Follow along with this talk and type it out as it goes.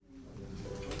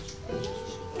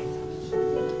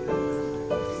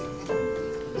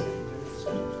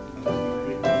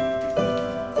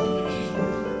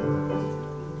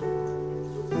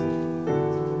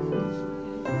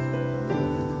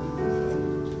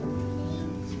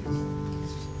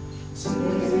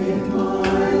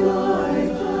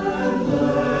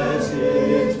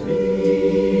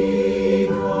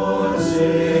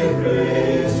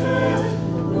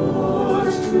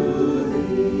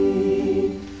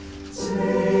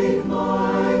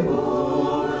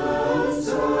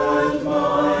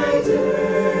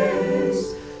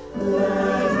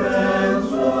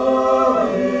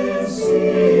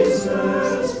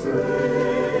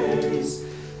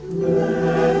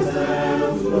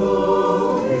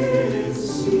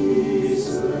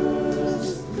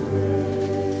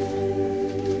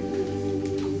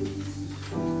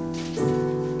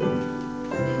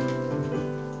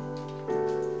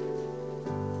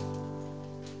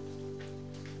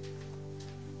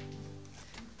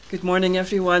Good morning,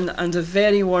 everyone, and a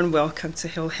very warm welcome to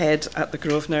Hillhead at the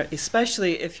Grosvenor,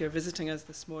 especially if you're visiting us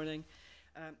this morning.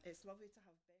 It's lovely to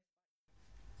have Beth.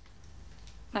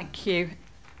 Thank you,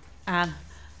 Anne.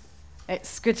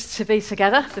 It's good to be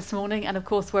together this morning, and of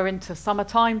course we're into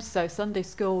summertime, so Sunday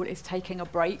school is taking a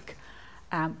break.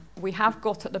 We have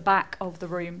got at the back of the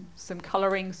room some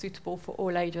colouring suitable for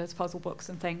all ages, puzzle books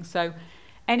and things, so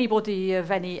anybody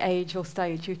of any age or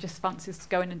stage who just fancies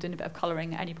going and doing a bit of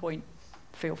colouring at any point,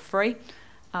 feel free.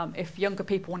 If younger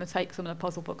people want to take some of the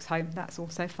puzzle books home, that's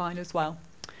also fine as well.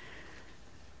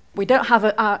 We don't have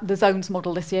the zones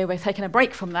model this year. We're taking a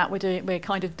break from that. We're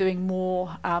kind of doing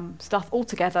more stuff all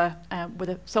together.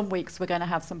 Some weeks we're going to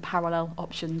have some parallel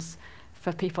options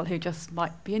for people who just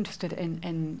might be interested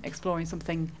in exploring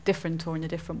something different or in a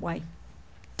different way.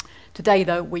 Today,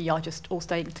 though, we are just all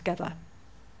staying together.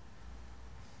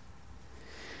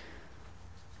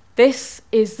 This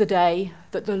is the day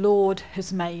that the Lord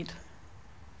has made.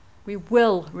 We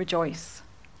will rejoice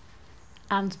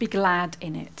and be glad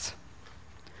in it.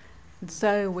 And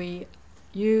so we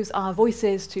use our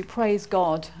voices to praise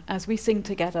God as we sing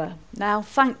together. Now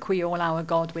thank we all our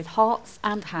God with hearts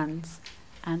and hands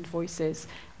and voices.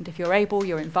 And if you're able,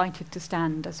 you're invited to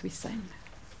stand as we sing.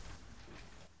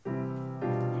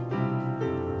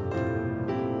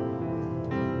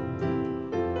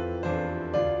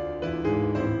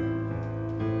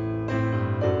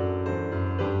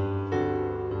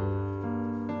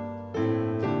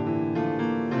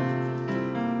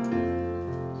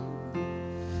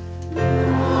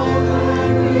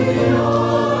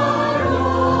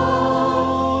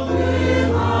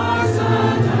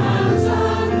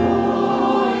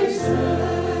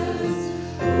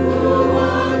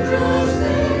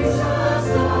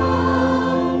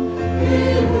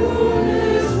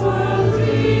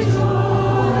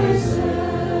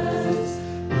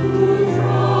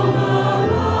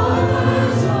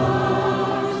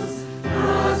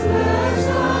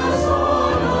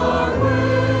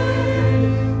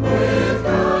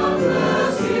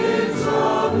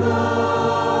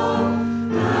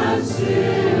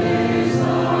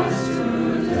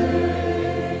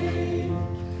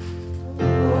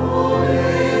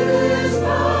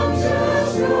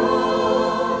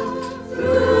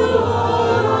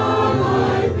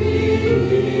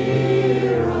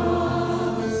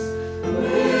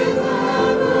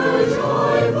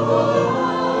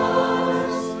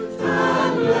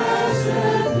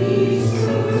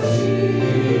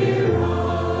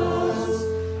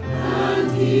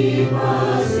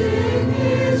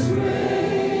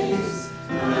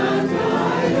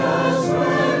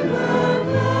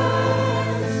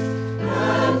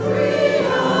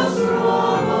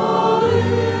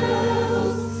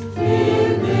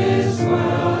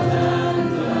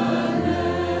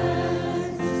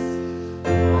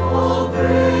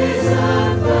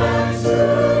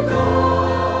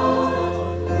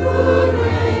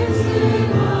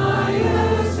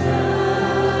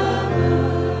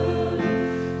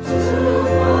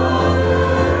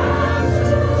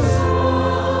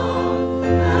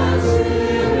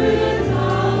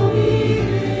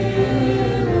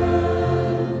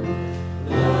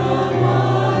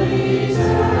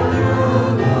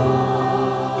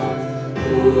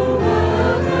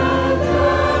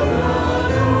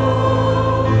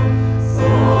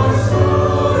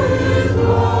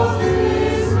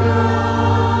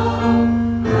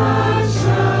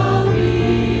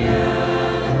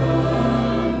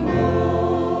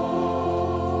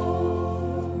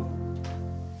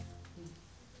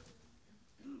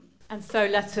 So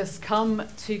let us come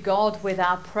to God with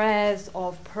our prayers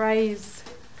of praise.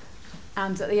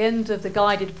 And at the end of the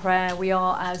guided prayer, we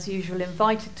are, as usual,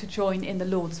 invited to join in the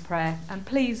Lord's Prayer. And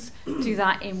please do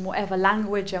that in whatever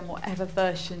language and whatever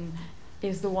version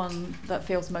is the one that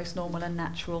feels most normal and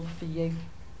natural for you.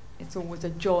 It's always a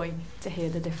joy to hear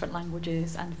the different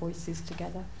languages and voices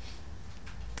together.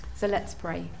 So let's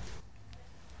pray.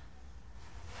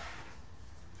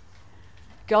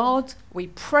 God, we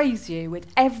praise you with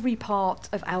every part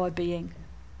of our being.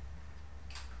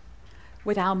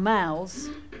 With our mouths,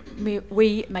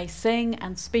 we may sing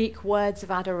and speak words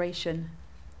of adoration,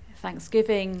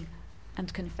 thanksgiving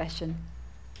and confession.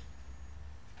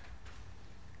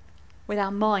 With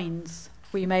our minds,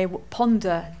 we may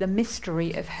ponder the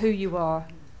mystery of who you are,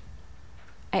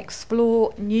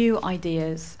 explore new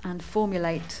ideas and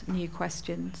formulate new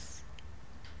questions.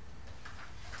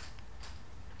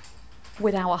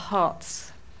 With our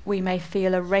hearts, we may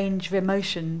feel a range of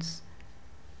emotions,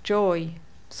 joy,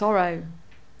 sorrow,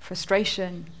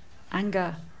 frustration,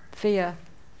 anger, fear,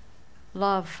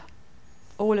 love,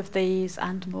 all of these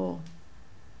and more.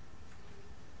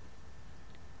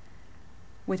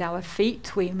 With our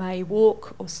feet we may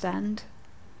walk or stand.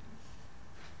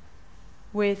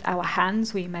 With our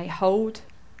hands we may hold,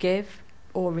 give,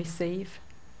 or receive.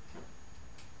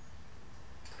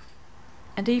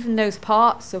 And even those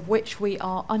parts of which we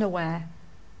are unaware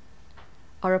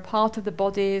are a part of the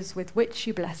bodies with which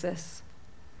you bless us,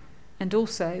 and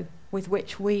also with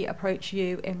which we approach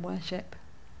you in worship.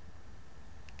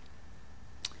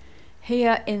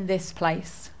 Here in this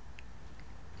place,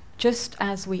 just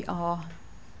as we are,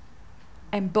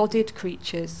 embodied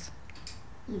creatures,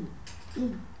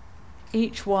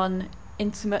 each one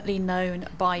intimately known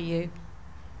by you,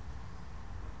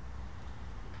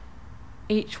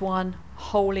 each one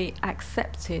wholly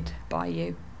accepted by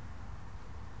you,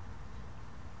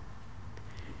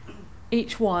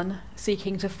 each one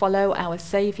seeking to follow our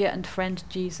Saviour and friend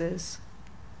Jesus.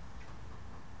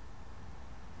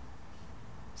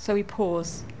 So we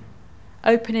pause,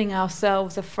 opening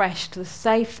ourselves afresh to the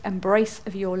safe embrace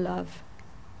of your love,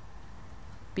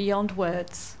 beyond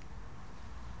words,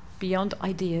 beyond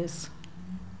ideas,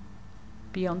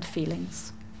 beyond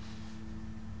feelings.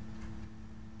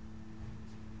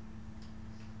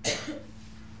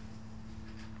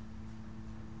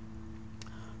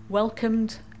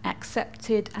 Welcomed,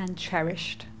 accepted, and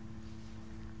cherished,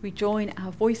 we join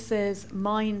our voices,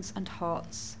 minds, and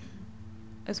hearts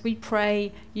as we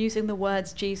pray using the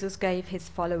words Jesus gave his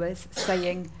followers,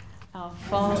 saying, Our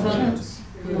Father,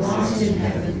 who art in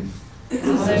heaven,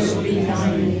 hallowed be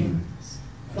thy name.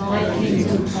 Thy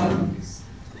kingdom come,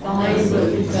 thy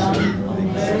will be done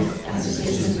on earth as it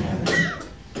is in heaven.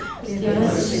 Give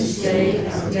us this day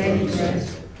our daily bread,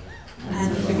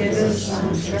 and forgive us our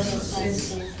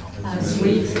trespasses, as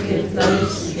we forgive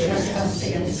those who trespass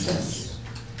against us.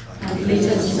 And lead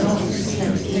us not into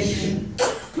temptation,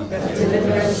 but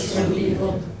deliver us from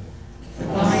evil. For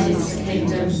thine is the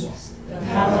kingdom, the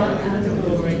power, and the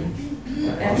glory,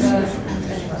 forever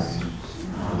and ever.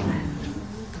 Amen.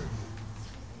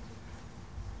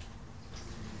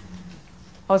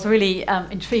 I was really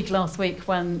intrigued last week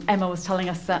when Emma was telling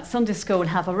us that Sunday school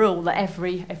have a rule that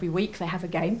every week they have a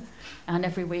game, and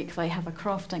every week they have a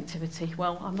craft activity.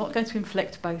 Well, I'm not going to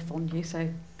inflict both on you, so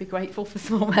be grateful for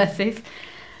small mercies.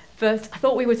 But I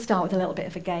thought we would start with a little bit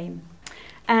of a game.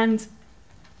 And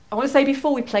I want to say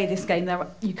before we play this game,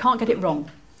 you can't get it wrong,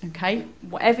 okay?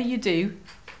 Whatever you do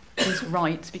is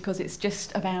right, because it's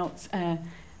just about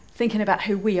thinking about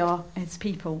who we are as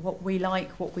people, what we like,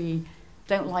 what we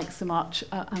don't like so much,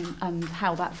 and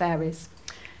how that varies.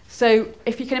 So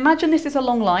if you can imagine this is a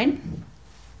long line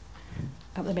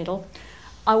up the middle,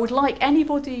 I would like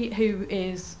anybody who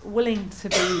is willing to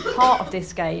be part of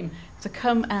this game to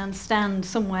come and stand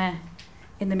somewhere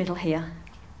in the middle here.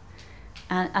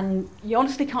 And you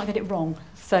honestly can't get it wrong,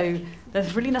 so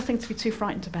there's really nothing to be too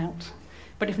frightened about.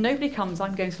 But if nobody comes,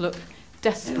 I'm going to look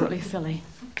desperately silly.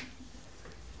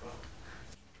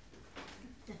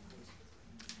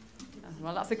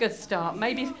 Well, that's a good start.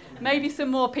 Maybe some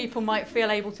more people might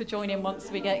feel able to join in once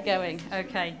we get going.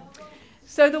 Okay.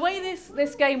 So the way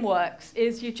this game works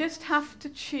is you just have to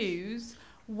choose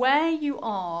where you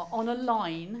are on a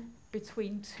line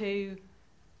between two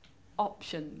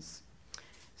options.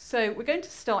 So we're going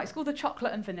to start. It's called the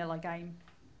chocolate and vanilla game.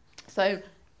 So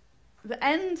the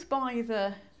end by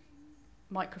the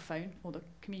microphone or the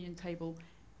communion table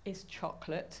is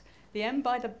chocolate. The end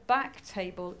by the back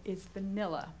table is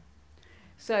vanilla.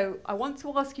 So I want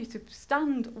to ask you to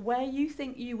stand where you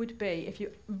think you would be. If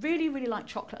you really, really like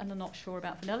chocolate and are not sure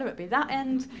about vanilla, it'd be that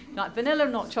end. Like vanilla,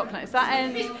 not chocolate, it's that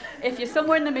end. If you're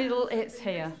somewhere in the middle, it's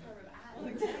here.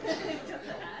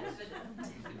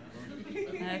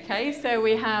 Okay, so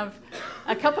we have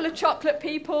a couple of chocolate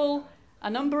people, a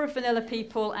number of vanilla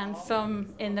people, and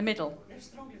some in the middle.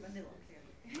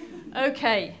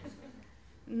 Okay,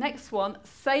 next one,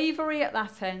 savoury at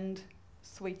that end,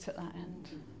 sweet at that end.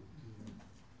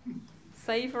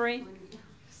 Savoury,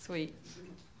 sweet.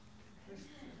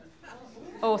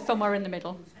 Or somewhere in the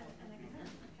middle.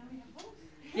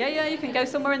 Yeah, you can go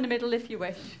somewhere in the middle if you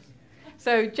wish.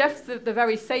 So Jeff's the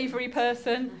very savoury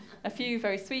person, a few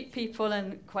very sweet people,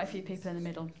 and quite a few people in the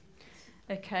middle.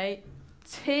 Okay,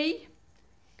 tea,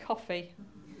 coffee.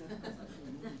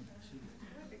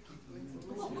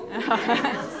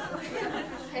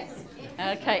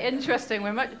 Okay, interesting.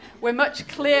 We're much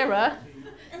clearer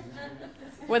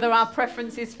whether our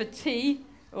preference is for tea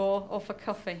or for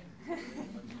coffee.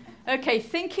 Okay,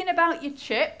 thinking about your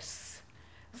chips,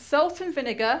 salt and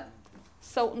vinegar,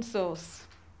 salt and sauce.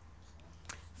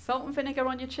 Salt and vinegar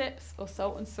on your chips or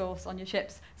salt and sauce on your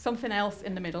chips? Something else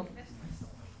in the middle.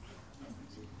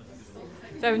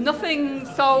 So nothing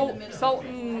salt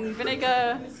and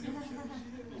vinegar.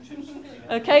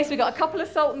 Okay, so we've got a couple of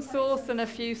salt and sauce and a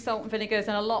few salt and vinegars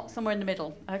and a lot somewhere in the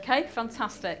middle. Okay,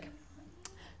 fantastic.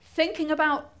 Thinking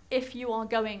about if you are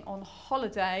going on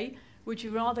holiday, would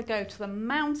you rather go to the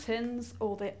mountains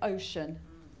or the ocean?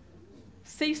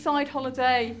 Seaside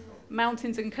holiday,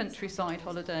 mountains and countryside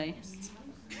holiday?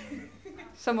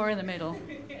 Somewhere in the middle.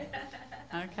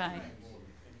 Okay.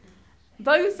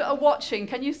 Those that are watching,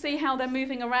 can you see how they're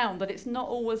moving around, that it's not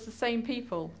always the same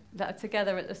people that are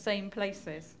together at the same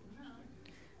places?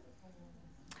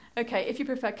 Okay, if you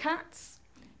prefer cats,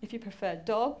 if you prefer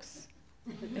dogs,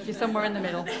 if you're somewhere in the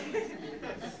middle.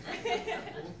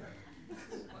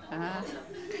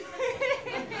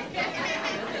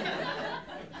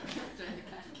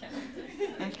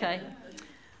 Okay.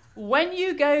 When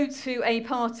you go to a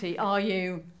party, are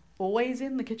you always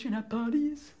in the kitchen at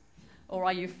parties? Or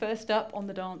are you first up on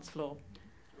the dance floor?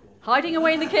 Hiding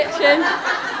away in the kitchen,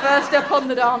 first up on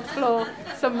the dance floor,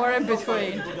 somewhere in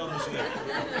between.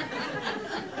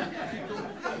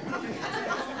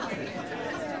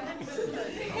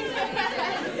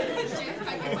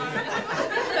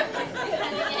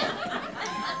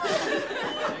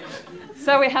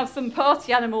 So we have some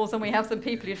party animals and we have some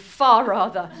people who'd far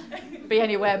rather be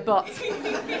anywhere but.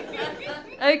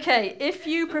 Okay, if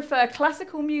you prefer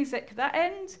classical music, that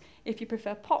ends. If you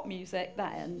prefer pop music,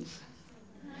 that ends.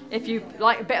 If you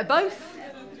like a bit of both,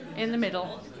 in the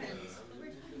middle.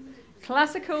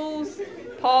 Classicals,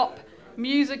 pop,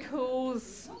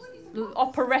 musicals,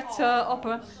 operetta,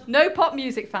 opera. No pop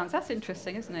music fans. That's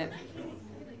interesting, isn't it?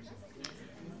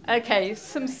 Okay,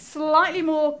 some slightly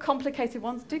more complicated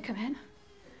ones. Do come in.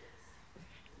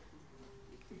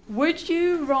 Would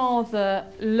you rather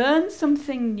learn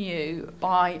something new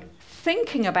by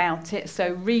thinking about it,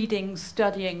 so reading,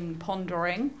 studying,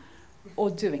 pondering, or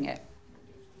doing it?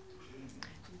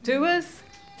 Doers,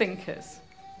 thinkers.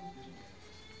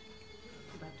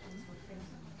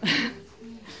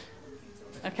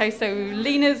 Okay, so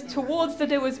leaners towards the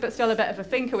doers, but still a bit of a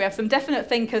thinker. We have some definite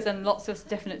thinkers and lots of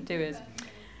definite doers.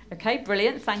 Okay,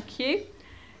 brilliant, thank you.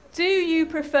 Do you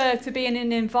prefer to be in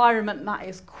an environment that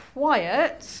is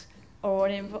quiet or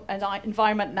an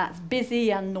environment that's busy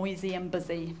and noisy and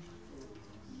buzzy?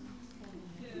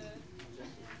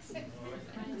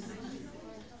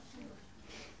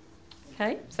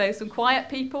 Okay, so some quiet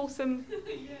people, some...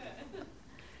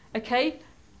 Okay,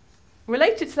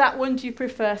 related to that one, do you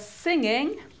prefer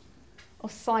singing or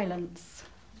silence?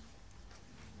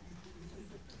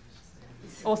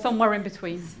 Or somewhere in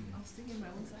between?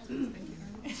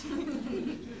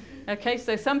 Okay,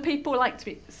 so some people like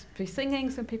to be singing,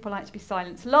 some people like to be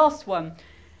silent. Last one.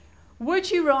 Would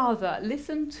you rather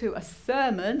listen to a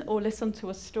sermon or listen to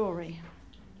a story?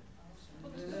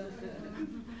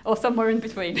 Or somewhere in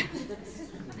between?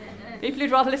 People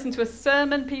who'd rather listen to a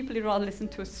sermon, people who'd rather listen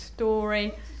to a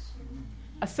story.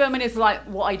 A sermon is like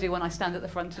what I do when I stand at the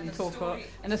front and talk,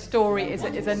 and a story is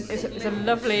a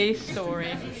lovely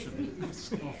story.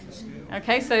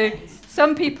 Okay, so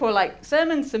some people like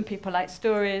sermons, some people like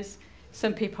stories,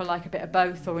 some people like a bit of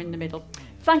both or in the middle.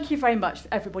 Thank you very much,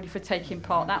 everybody, for taking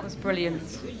part. That was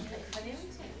brilliant.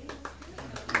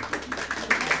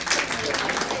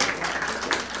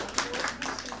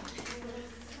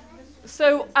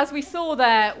 So as we saw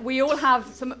there, we all have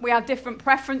different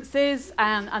preferences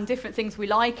and different things we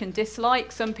like and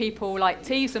dislike. Some people like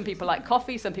tea, some people like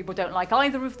coffee, some people don't like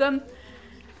either of them.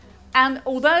 And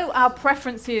although our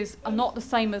preferences are not the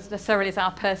same as necessarily as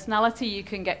our personality, you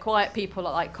can get quiet people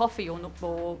that like coffee or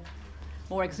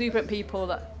more exuberant people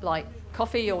that like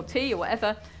coffee or tea or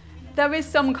whatever. There is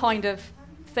some kind of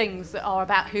things that are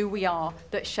about who we are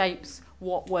that shapes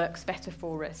what works better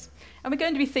for us. And we're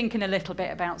going to be thinking a little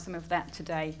bit about some of that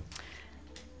today.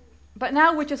 But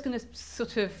now we're just going to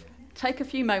sort of take a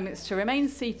few moments to remain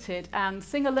seated and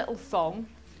sing a little song.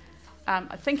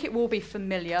 I think it will be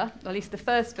familiar, at least the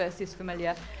first verse is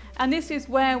familiar. And this is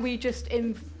where we just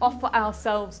offer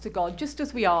ourselves to God, just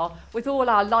as we are, with all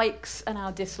our likes and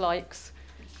our dislikes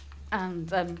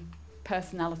and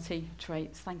personality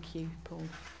traits. Thank you, Paul.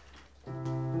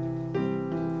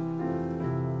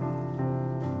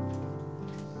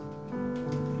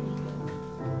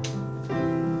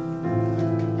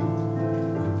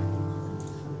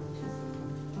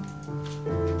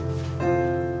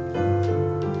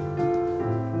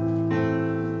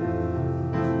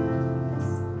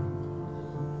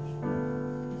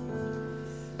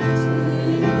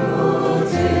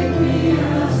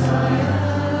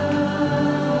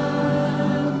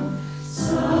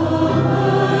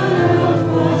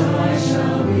 Someone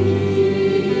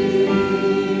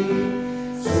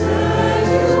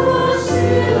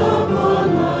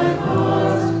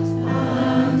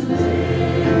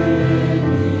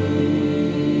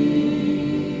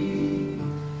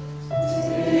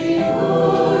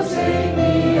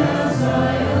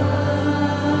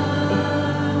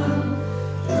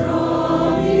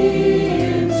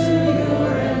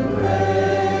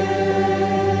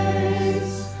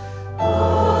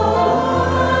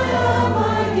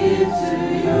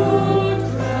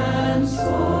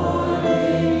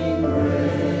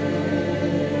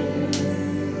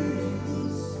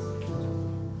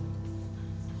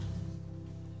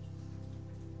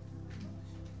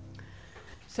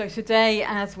So today,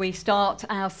 as we start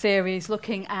our series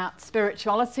looking at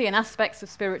spirituality and aspects of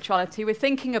spirituality, we're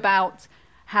thinking about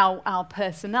how our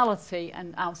personality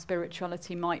and our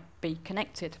spirituality might be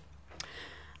connected.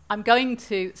 I'm going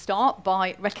to start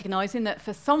by recognising that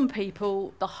for some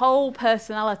people, the whole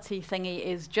personality thingy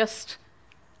is just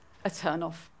a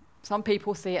turn-off. Some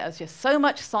people see it as just so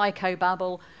much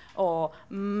psychobabble or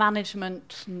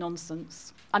management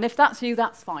nonsense. And if that's you,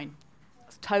 that's fine.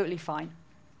 That's totally fine.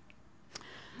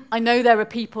 I know there are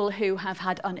people who have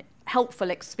had unhelpful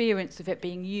experience of it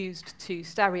being used to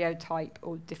stereotype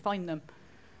or define them.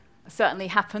 It certainly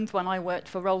happened when I worked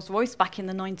for Rolls-Royce back in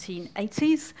the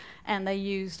 1980s, and they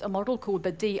used a model called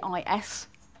the DISC,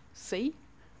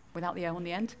 without the O on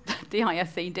the end,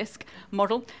 DISC disc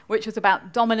model, which was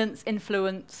about dominance,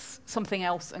 influence, something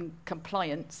else, and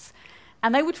compliance.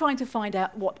 And they were trying to find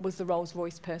out what was the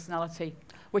Rolls-Royce personality,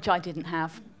 which I didn't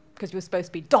have, because you were supposed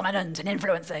to be dominant and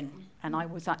influencing, and I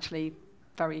was actually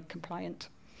very compliant.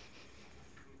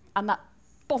 And that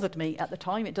bothered me at the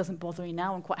time. It doesn't bother me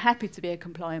now. I'm quite happy to be a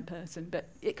compliant person, but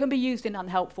it can be used in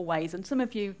unhelpful ways, and some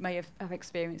of you may have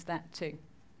experienced that too.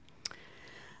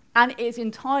 And it's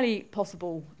entirely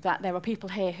possible that there are people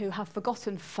here who have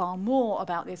forgotten far more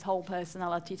about this whole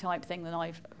personality type thing than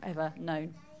I've ever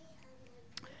known.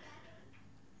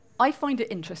 I find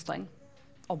it interesting,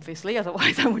 obviously,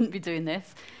 otherwise I wouldn't be doing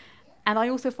this. And I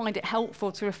also find it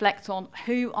helpful to reflect on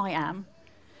who I am,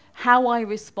 how I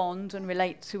respond and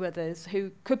relate to others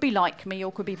who could be like me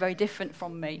or could be very different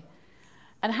from me,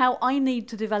 and how I need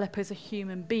to develop as a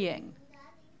human being,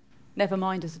 never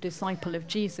mind as a disciple of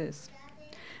Jesus.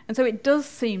 And so it does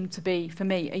seem to be, for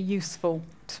me, a useful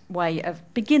way of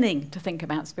beginning to think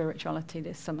about spirituality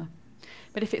this summer.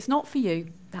 But if it's not for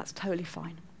you, that's totally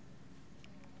fine.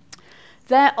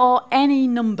 There are any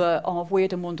number of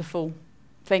weird and wonderful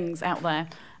things out there.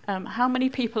 How many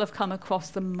people have come across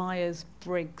the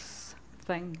Myers-Briggs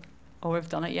thing? Or have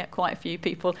done it yet? Quite a few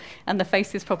people. And the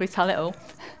faces probably tell it all.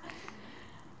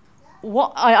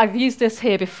 I've used this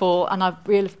here before, and I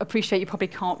really appreciate you probably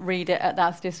can't read it at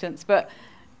that distance, but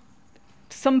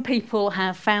some people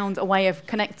have found a way of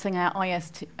connecting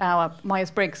our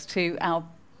Myers-Briggs to our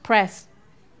prayers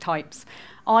types.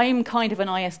 I'm kind of an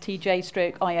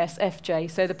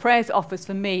ISTJ/ISFJ, so the prayers offers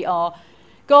for me are,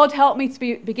 God, help me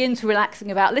to begin to relaxing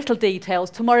about little details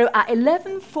tomorrow at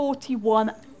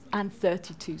 11:41 and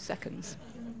 32 seconds.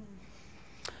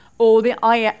 Or the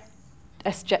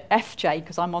ISFJ,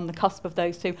 because I'm on the cusp of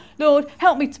those two, Lord,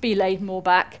 help me to be laid more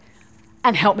back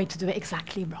and help me to do it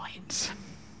exactly right.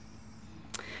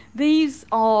 These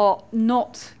are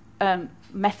not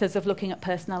methods of looking at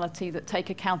personality that take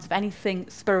account of anything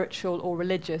spiritual or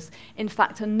religious. In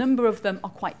fact, a number of them are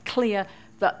quite clear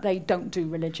that they don't do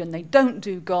religion, they don't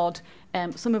do God.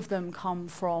 Some of them come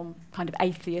from kind of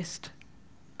atheist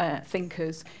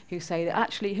thinkers who say that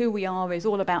actually who we are is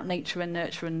all about nature and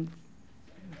nurture and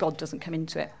God doesn't come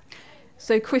into it.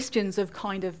 So Christians have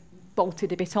kind of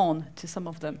bolted a bit on to some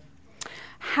of them.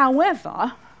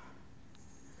 However,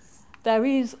 there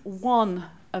is one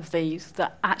of these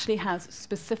that actually has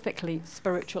specifically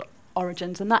spiritual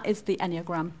origins, and that is the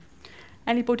Enneagram.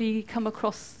 Anybody come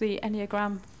across the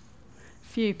Enneagram?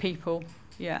 Few people.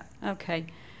 Yeah, okay.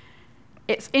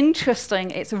 It's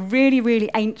interesting. It's a really, really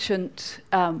ancient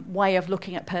way of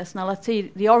looking at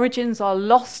personality. The origins are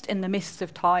lost in the mists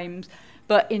of times,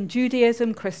 but in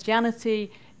Judaism, Christianity,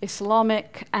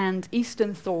 Islamic, and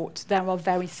Eastern thought, there are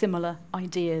very similar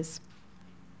ideas.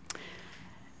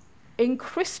 In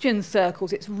Christian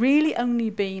circles, it's really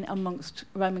only been amongst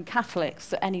Roman Catholics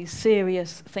that any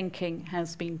serious thinking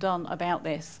has been done about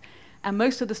this. And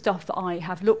most of the stuff that I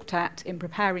have looked at in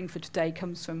preparing for today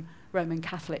comes from Roman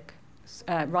Catholic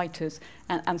writers,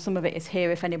 and some of it is here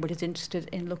if anybody's interested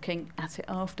in looking at it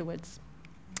afterwards.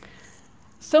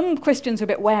 Some Christians are a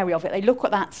bit wary of it. They look at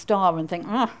that star and think,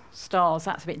 stars,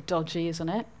 that's a bit dodgy, isn't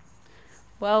it?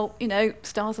 Well, you know,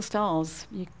 stars are stars.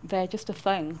 They're just a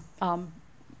thing.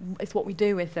 It's what we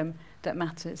do with them that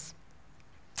matters.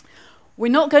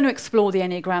 We're not going to explore the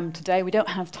Enneagram today. We don't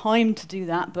have time to do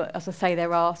that, but as I say,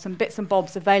 there are some bits and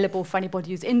bobs available for anybody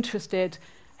who's interested,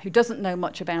 who doesn't know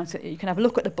much about it. You can have a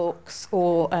look at the books,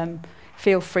 or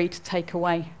feel free to take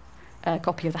away a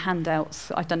copy of the handouts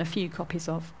that I've done a few copies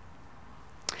of.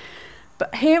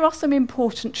 But here are some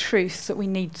important truths that we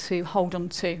need to hold on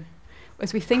to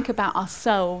as we think about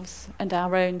ourselves and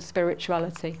our own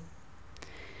spirituality.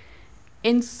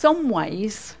 In some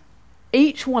ways,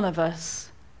 each one of us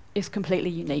is completely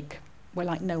unique. We're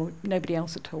like nobody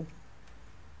else at all.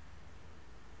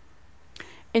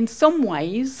 In some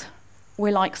ways,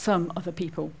 we're like some other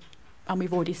people, and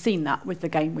we've already seen that with the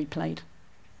game we played.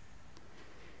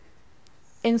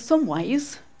 in some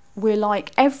ways, we're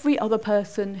like every other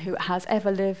person who has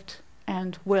ever lived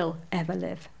and will ever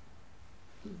live.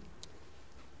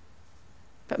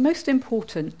 But most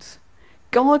important,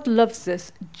 God loves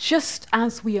us just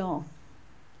as we are.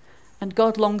 And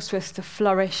God longs for us to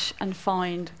flourish and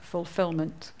find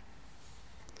fulfillment.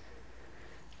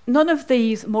 None of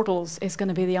these models is going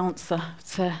to be the answer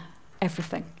to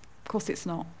everything. Of course it's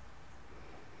not.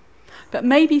 But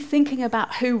maybe thinking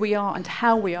about who we are and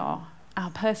how we are, our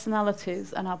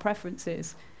personalities and our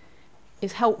preferences,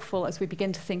 is helpful as we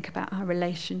begin to think about our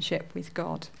relationship with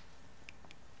God.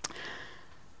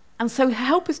 And so to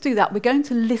help us do that, we're going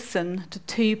to listen to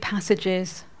two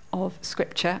passages of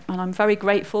Scripture. And I'm very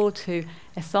grateful to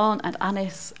Ehsan and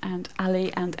Anis and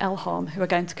Ali and Elham, who are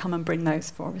going to come and bring those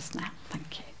for us now.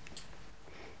 Thank you.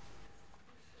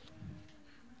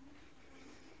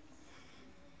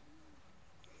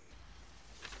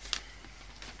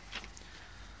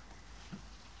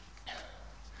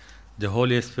 The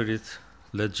Holy Spirit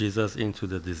led Jesus into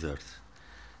the desert.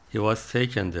 He was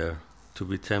taken there to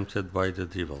be tempted by the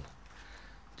devil.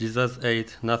 Jesus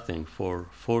ate nothing for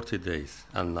 40 days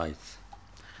and nights.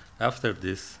 After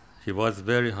this, he was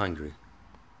very hungry.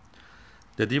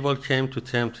 The devil came to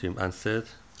tempt him and said,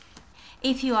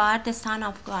 "If you are the Son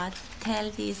of God,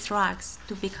 tell these rocks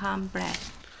to become bread."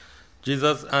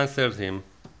 Jesus answered him,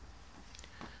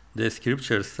 "The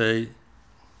scriptures say,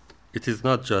 it is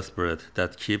not just bread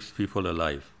that keeps people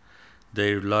alive.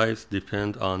 Their lives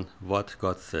depend on what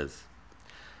God says."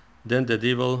 Then the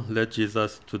devil led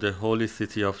Jesus to the holy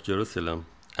city of Jerusalem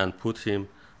and put him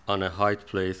on a high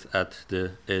place at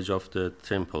the edge of the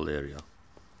temple area.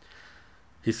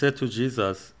 He said to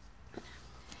Jesus,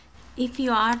 "If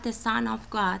you are the Son of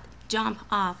God, jump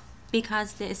off,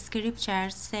 because the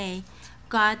scriptures say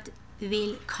God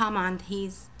will command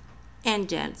his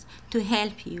angels to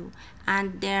help you,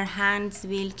 and their hands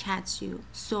will catch you,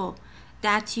 so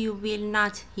that you will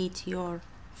not hit your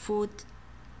foot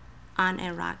on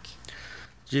a rock."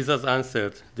 Jesus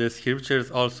answered, "The scriptures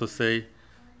also say,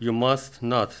 you must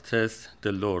not test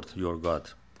the Lord your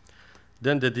God."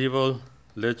 Then the devil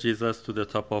led Jesus to the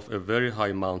top of a very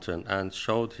high mountain and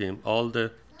showed him all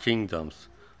the kingdoms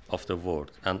of the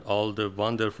world and all the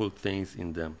wonderful things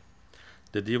in them.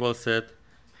 The devil said,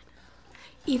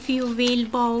 "If you will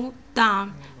bow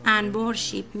down and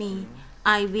worship me,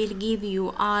 I will give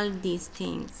you all these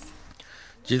things."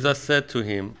 Jesus said to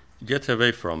him, "Get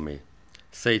away from me,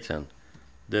 Satan.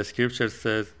 The scripture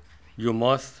says, you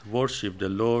must worship the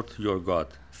Lord your God,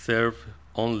 serve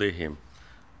only him."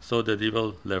 So the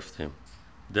devil left him.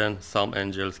 Then some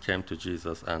angels came to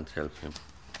Jesus and helped him.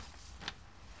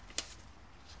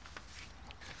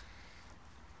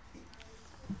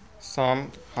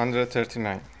 Psalm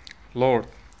 139. Lord,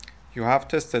 you have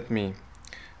tested me,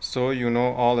 so you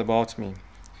know all about me.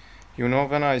 You know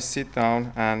when I sit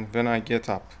down and when I get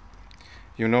up.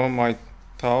 You know my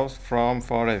thoughts from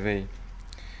far away.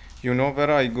 You know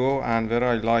where I go and where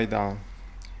I lie down.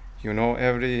 You know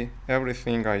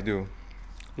everything I do.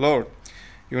 Lord,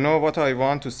 you know what I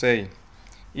want to say,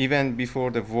 even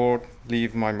before the word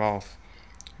leaves my mouth.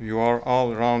 You are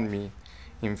all around me,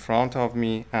 in front of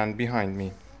me and behind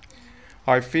me.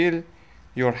 I feel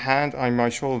your hand on my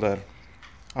shoulder.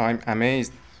 I'm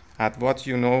amazed at what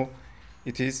you know.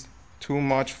 It is too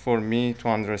much for me to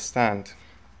understand.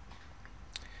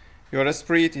 Your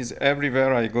spirit is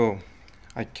everywhere I go.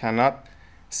 I cannot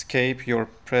escape your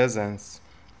presence.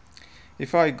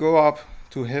 If I go up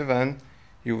to heaven,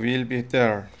 you will be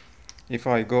there. If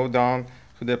I go down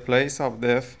to the place of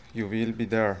death, you will be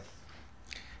there.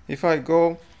 If I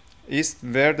go east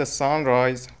where the sun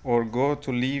rises, or go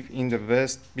to live in the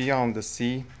west beyond the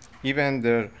sea, even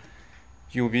there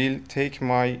you will take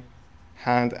my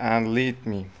hand and lead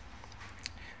me.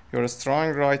 Your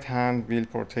strong right hand will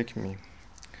protect me.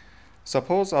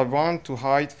 Suppose I want to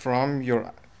hide from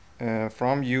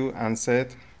you and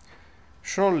said,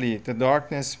 surely the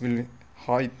darkness will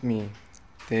hide me.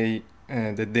 The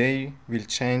day will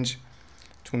change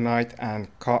to night and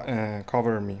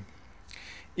cover me.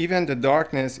 Even the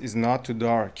darkness is not too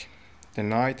dark. The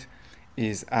night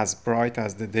is as bright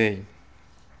as the day.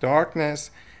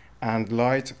 Darkness and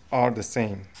light are the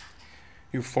same.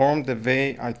 You formed the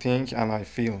way I think and I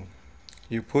feel.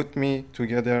 You put me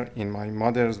together in my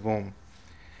mother's womb.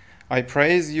 I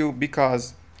praise you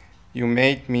because you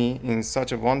made me in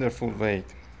such a wonderful way.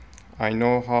 I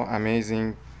know how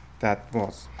amazing that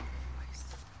was.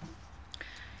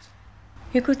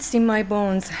 You could see my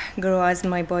bones grow as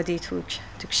my body took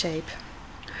shape,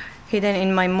 hidden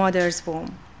in my mother's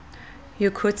womb.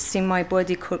 You could see my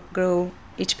body grow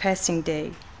each passing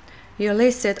day. You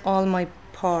listed all my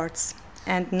parts,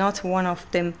 and not one of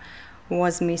them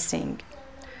was missing.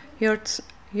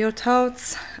 Your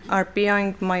thoughts are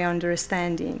beyond my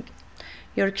understanding.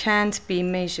 You can't be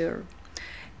measured.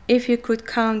 If you could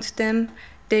count them,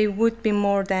 they would be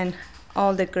more than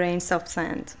all the grains of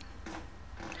sand.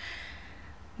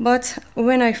 But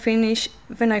when I finished,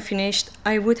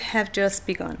 I would have just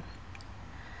begun.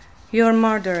 You're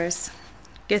murderers.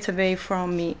 Get away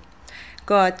from me.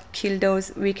 God, kill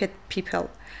those wicked people,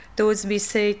 those we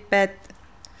say bad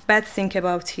thing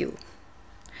about you.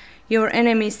 Your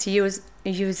enemies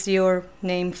use your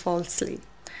name falsely.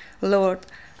 Lord,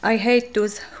 I hate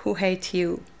those who hate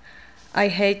you. I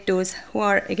hate those who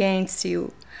are against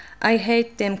you. I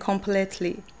hate them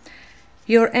completely.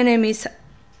 Your enemies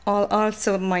are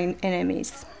also my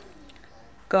enemies.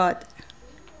 God,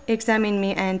 examine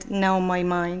me and know my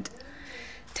mind.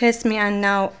 Test me and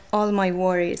know all my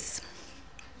worries.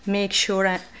 Make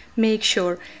sure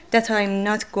that I'm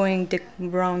not going the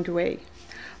wrong way.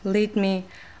 Lead me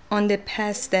on the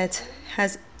path that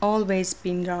has always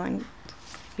been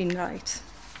right.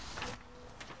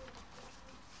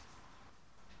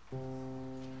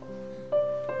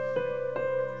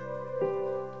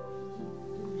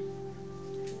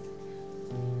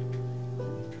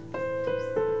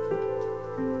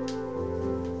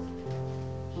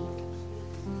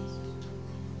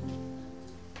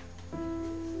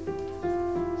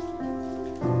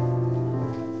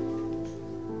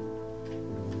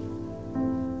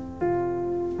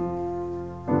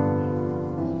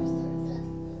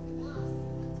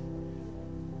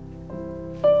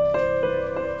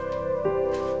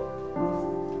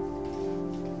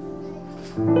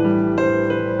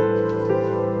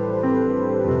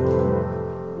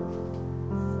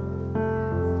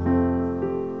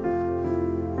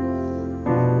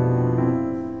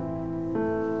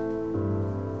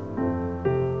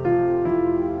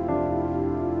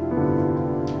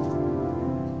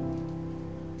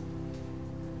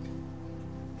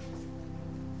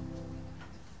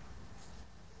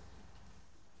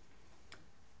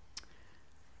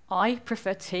 I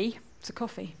prefer tea to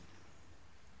coffee.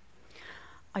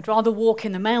 I'd rather walk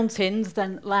in the mountains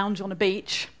than lounge on a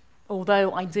beach,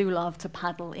 although I do love to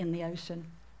paddle in the ocean.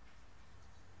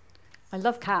 I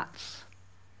love cats,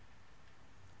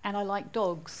 and I like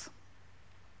dogs.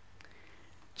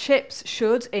 Chips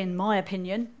should, in my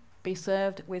opinion, be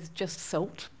served with just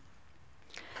salt.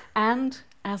 And,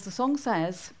 as the song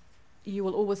says, you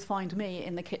will always find me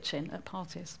in the kitchen at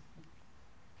parties.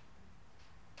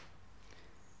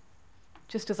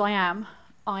 Just as I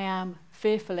am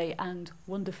fearfully and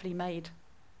wonderfully made.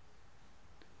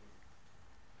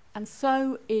 And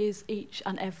so is each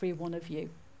and every one of you.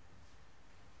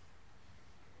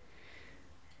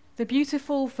 The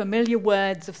beautiful, familiar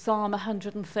words of Psalm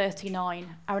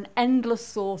 139 are an endless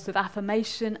source of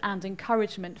affirmation and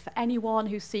encouragement for anyone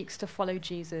who seeks to follow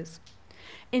Jesus.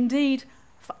 Indeed,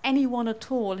 for anyone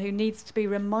at all who needs to be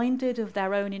reminded of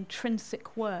their own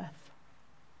intrinsic worth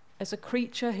as a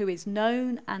creature who is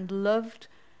known and loved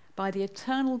by the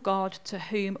eternal God to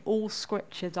whom all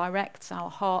Scripture directs our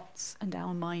hearts and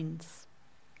our minds.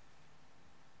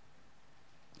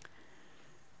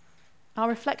 Our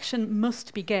reflection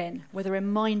must begin with a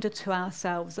reminder to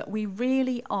ourselves that we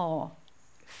really are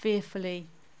fearfully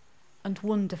and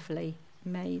wonderfully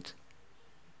made.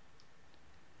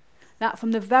 That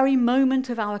from the very moment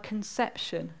of our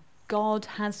conception, God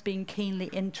has been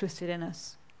keenly interested in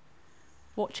us,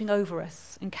 watching over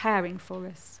us and caring for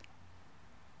us.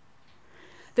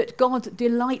 That God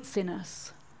delights in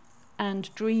us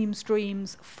and dreams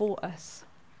dreams for us.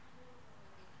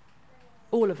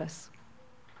 All of us.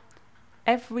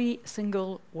 Every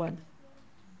single one.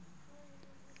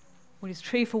 What is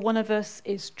true for one of us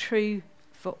is true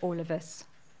for all of us.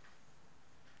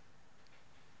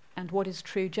 And what is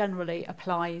true generally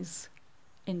applies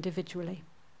individually.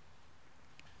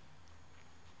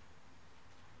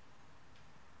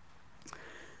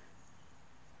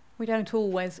 We don't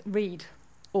always read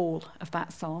all of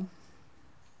that psalm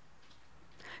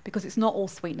because it's not all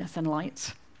sweetness and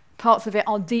light. Parts of it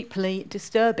are deeply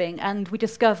disturbing, and we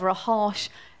discover a harsh,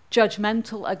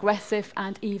 judgmental, aggressive,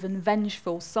 and even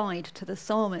vengeful side to the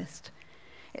psalmist.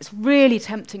 It's really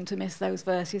tempting to miss those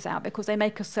verses out because they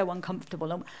make us so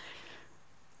uncomfortable, and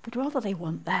we'd rather they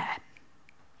weren't there.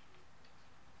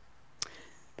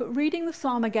 But reading the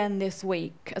psalm again this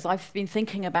week, as I've been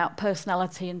thinking about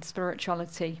personality and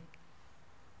spirituality,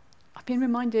 I've been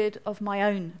reminded of my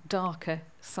own darker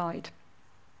side,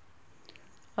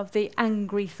 of the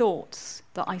angry thoughts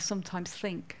that I sometimes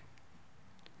think,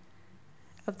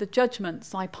 of the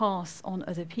judgments I pass on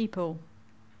other people,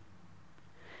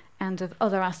 and of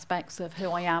other aspects of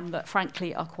who I am that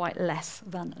frankly are quite less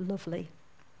than lovely.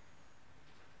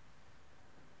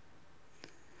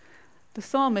 The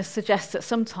psalmist suggests that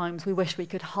sometimes we wish we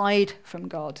could hide from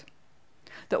God,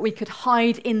 that we could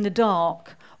hide in the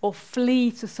dark or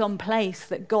flee to some place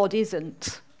that God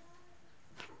isn't.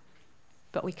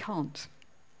 But we can't.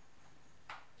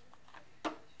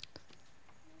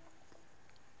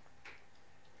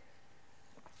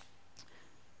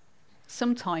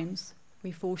 Sometimes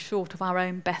we fall short of our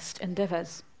own best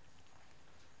endeavours.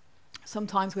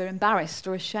 Sometimes we're embarrassed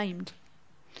or ashamed.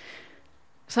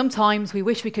 Sometimes we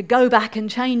wish we could go back and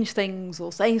change things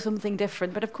or say something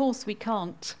different, but of course we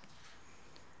can't.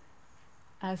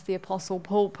 As the Apostle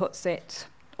Paul puts it,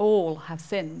 all have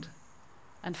sinned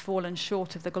and fallen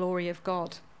short of the glory of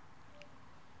God.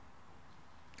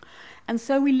 And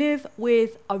so we live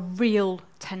with a real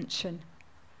tension.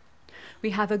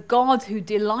 We have a God who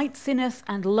delights in us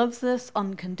and loves us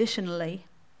unconditionally.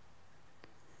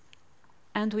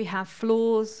 And we have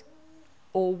flaws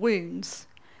or wounds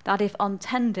that, if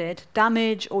untended,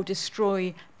 damage or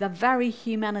destroy the very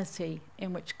humanity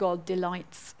in which God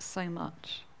delights so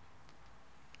much.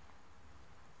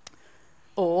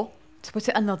 Or, to put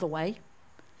it another way,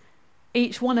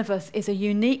 each one of us is a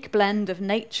unique blend of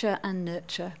nature and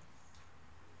nurture.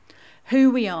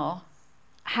 Who we are,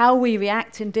 how we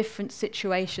react in different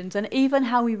situations, and even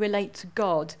how we relate to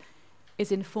God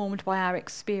is informed by our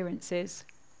experiences,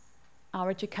 our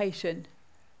education,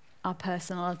 our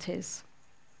personalities,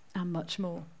 and much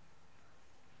more.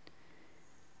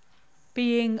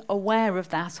 Being aware of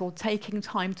that or taking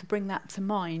time to bring that to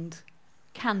mind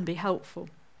can be helpful.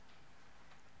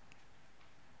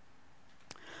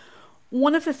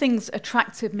 One of the things that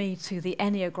attracted me to the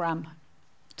Enneagram,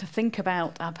 to think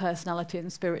about our personality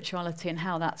and spirituality and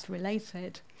how that's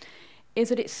related, is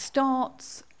that it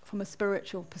starts from a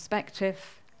spiritual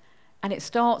perspective, and it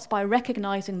starts by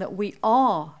recognizing that we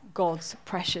are God's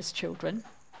precious children,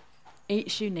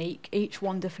 each unique, each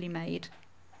wonderfully made,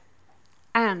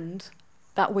 and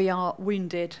that we are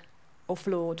wounded or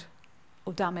flawed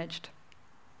or damaged.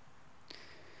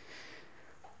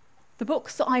 The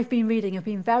books that I've been reading have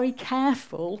been very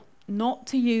careful not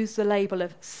to use the label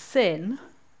of sin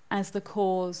as the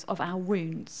cause of our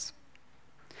wounds.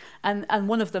 And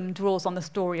one of them draws on the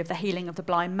story of the healing of the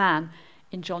blind man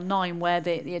in John 9, where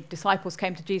the disciples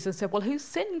came to Jesus and said, well, whose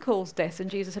sin caused this?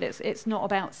 And Jesus said, it's not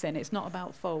about sin, it's not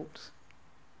about fault.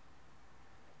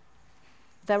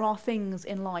 There are things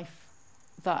in life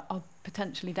that are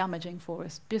potentially damaging for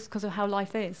us just because of how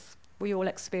life is. We all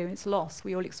experience loss,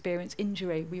 we all experience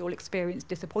injury, we all experience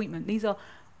disappointment. These are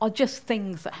just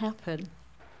things that happen.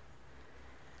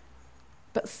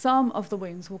 But some of the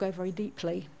wounds will go very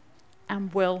deeply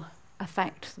and will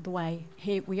affect the way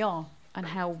here we are and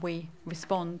how we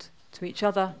respond to each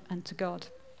other and to God.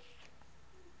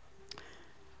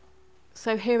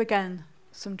 So here again,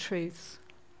 some truths.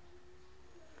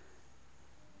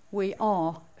 We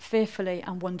are fearfully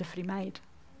and wonderfully made.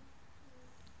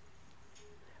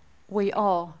 We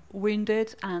are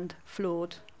wounded and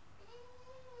flawed.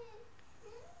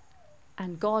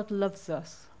 And God loves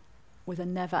us with a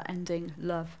never-ending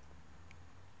love.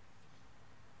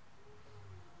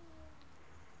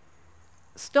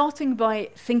 Starting by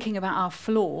thinking about our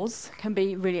flaws can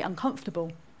be really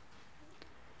uncomfortable.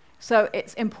 So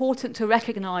it's important to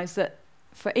recognise that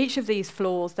for each of these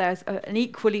flaws, there's an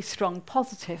equally strong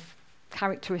positive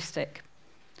characteristic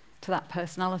to that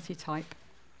personality type.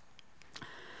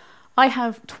 I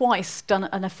have twice done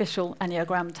an official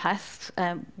Enneagram test,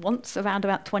 once around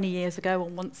about 20 years ago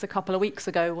and once a couple of weeks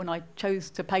ago when I chose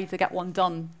to pay to get one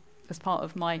done as part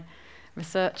of my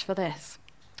research for this.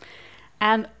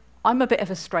 And I'm a bit of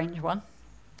a strange one.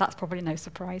 That's probably no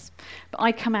surprise. But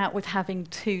I come out with having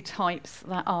two types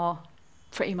that are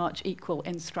pretty much equal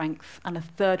in strength and a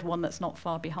third one that's not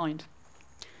far behind.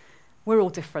 We're all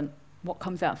different. What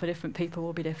comes out for different people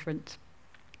will be different.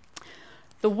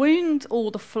 The wound or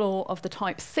the flaw of the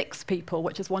type 6 people,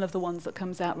 which is one of the ones that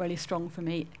comes out really strong for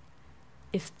me,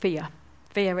 is fear.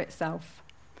 Fear itself.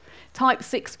 Type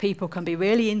 6 people can be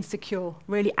really insecure,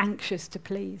 really anxious to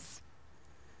please.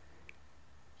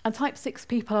 And type 6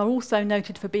 people are also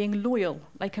noted for being loyal.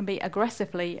 They can be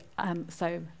aggressively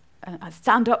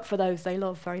stand up for those they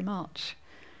love very much.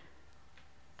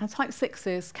 And type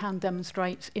 6s can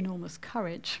demonstrate enormous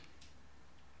courage.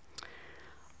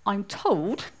 I'm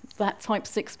told that type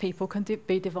 6 people can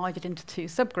be divided into two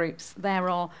subgroups. There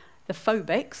are the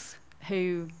phobics,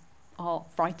 who are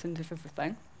frightened of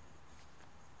everything,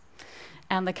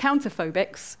 and the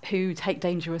counterphobics, who take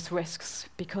dangerous risks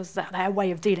because their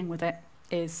way of dealing with it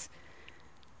is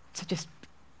to just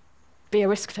be a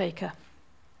risk taker.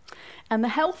 And the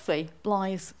healthy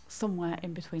lies somewhere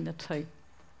in between the two.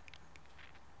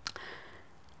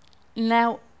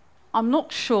 Now, I'm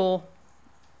not sure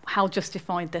how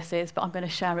justified this is, but I'm going to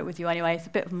share it with you anyway. It's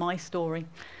a bit of my story.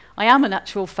 I am a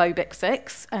natural phobic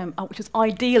 6, which is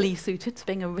ideally suited to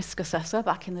being a risk assessor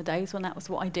back in the days when that was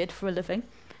what I did for a living.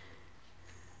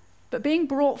 But being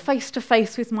brought face to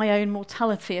face with my own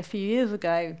mortality a few years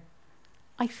ago,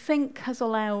 I think has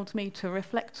allowed me to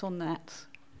reflect on that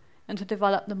and to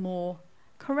develop the more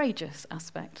courageous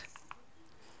aspect.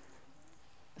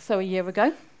 So a year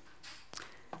ago,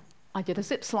 I did a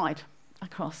zip slide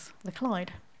across the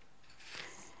Clyde.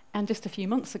 And just a few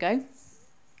months ago,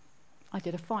 I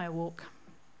did a fire walk.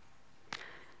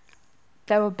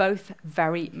 They were both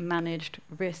very managed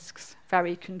risks,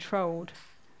 very controlled,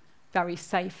 very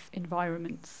safe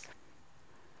environments.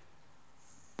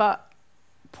 But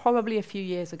probably a few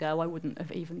years ago, I wouldn't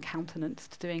have even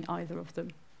countenanced doing either of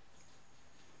them.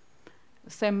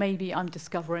 So maybe I'm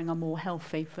discovering a more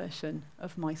healthy version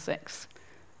of my 6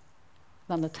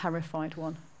 than the terrified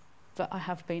one that I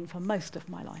have been for most of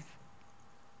my life.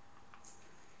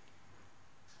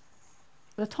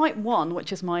 The type 1,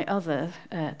 which is my other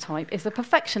type, is a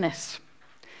perfectionist.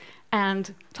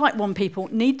 And type 1 people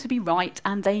need to be right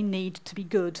and they need to be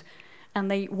good.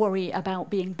 And they worry about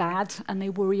being bad and they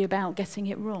worry about getting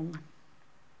it wrong.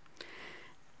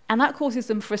 And that causes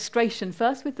them frustration,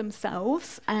 first with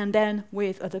themselves and then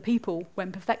with other people,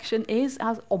 when perfection is,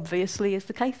 as obviously is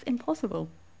the case, impossible.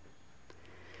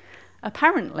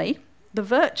 Apparently, the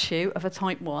virtue of a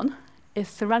type 1 is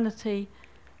serenity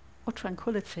or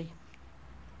tranquility.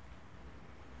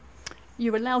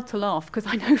 You're allowed to laugh, because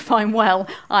I know fine well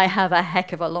I have a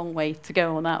heck of a long way to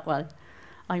go on that one.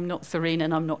 I'm not serene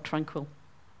and I'm not tranquil.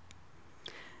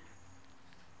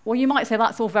 Well, you might say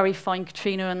that's all very fine,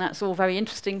 Katrina, and that's all very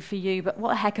interesting for you, but what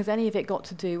the heck has any of it got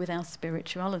to do with our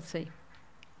spirituality?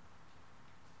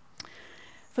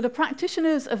 For the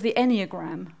practitioners of the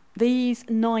Enneagram, these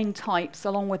 9 types,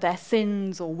 along with their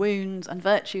sins or wounds and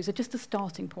virtues, are just a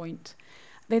starting point.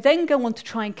 They then go on to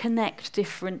try and connect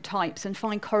different types and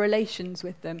find correlations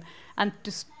with them and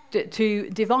to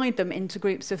divide them into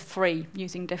groups of 3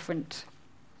 using different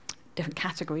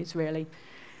categories, really.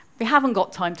 We haven't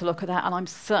got time to look at that, and I'm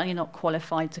certainly not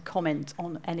qualified to comment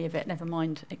on any of it, never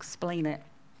mind explain it.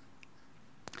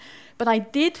 But I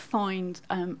did find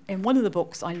in one of the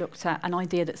books I looked at an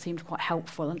idea that seemed quite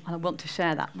helpful, and I want to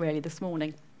share that really this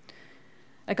morning.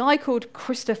 A guy called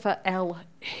Christopher L.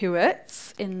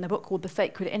 Heuertz, in the book called The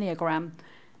Sacred Enneagram,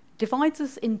 divides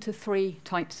us into 3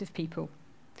 types of people.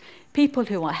 People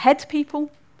who are head people,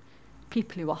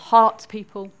 people who are heart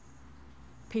people,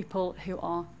 people who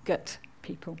are gut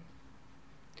people.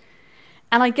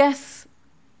 And I guess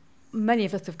many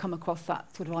of us have come across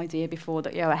that sort of idea before,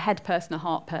 that you're a head person, a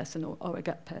heart person, or a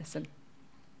gut person.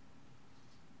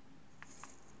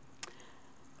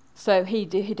 So he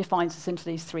defines us into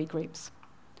these 3 groups.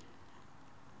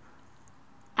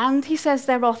 And he says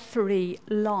there are 3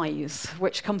 lies,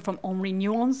 which come from Henri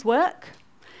Nouwen's work.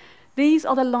 These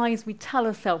are the lies we tell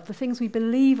ourselves, the things we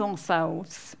believe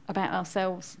about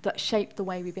ourselves that shape the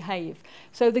way we behave.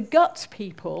 So the gut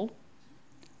people,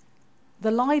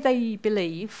 the lie they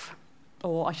believe,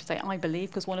 or I should say I believe,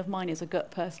 because one of mine is a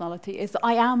gut personality, is that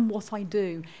I am what I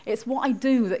do. It's what I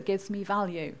do that gives me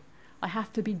value. I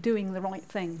have to be doing the right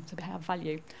thing to have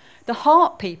value. The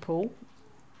heart people,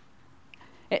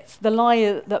 it's the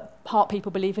lie that heart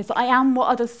people believe is that I am what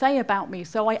others say about me.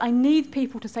 So I need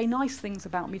people to say nice things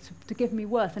about me to give me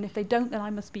worth. And if they don't, then I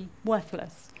must be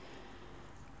worthless.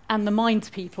 And the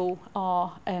mind people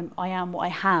are I am what I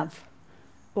have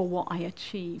or what I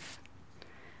achieve.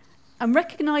 And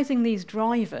recognizing these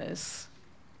drivers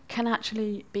can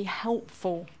actually be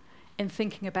helpful in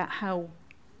thinking about how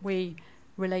we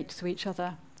relate to each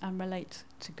other and relate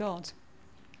to God.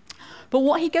 But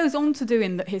what he goes on to do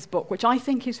in his book, which I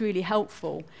think is really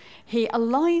helpful, he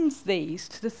aligns these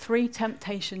to the 3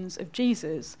 temptations of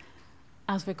Jesus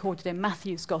as recorded in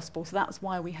Matthew's Gospel. So that's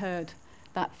why we heard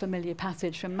that familiar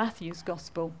passage from Matthew's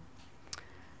Gospel.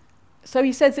 So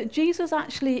he says that Jesus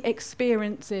actually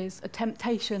experiences a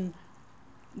temptation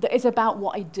that is about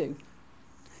what I do.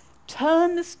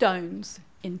 Turn the stones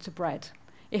into bread.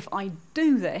 If I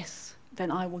do this, then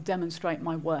I will demonstrate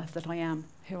my worth, that I am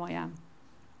who I am.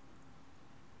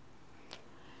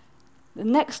 The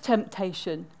next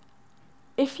temptation,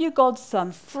 if you're God's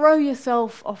son, throw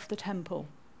yourself off the temple.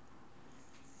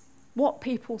 What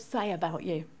people say about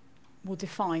you will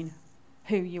define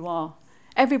who you are.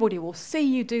 Everybody will see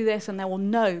you do this and they will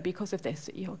know because of this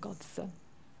that you're God's son.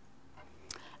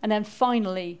 And then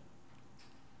finally,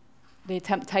 the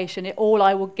temptation, all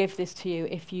I will give this to you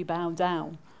if you bow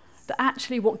down. that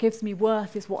actually what gives me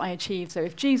worth is what I achieve. So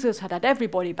if Jesus had had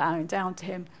everybody bowing down to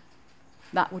him,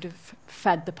 that would have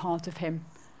fed the part of him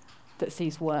that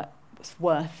sees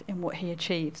worth in what he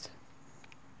achieves.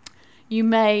 You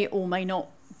may or may not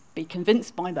be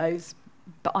convinced by those,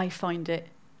 but I find it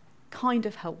kind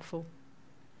of helpful.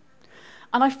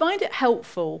 And I find it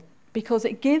helpful because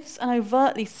it gives an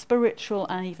overtly spiritual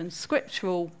and even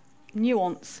scriptural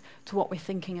nuance to what we're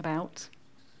thinking about.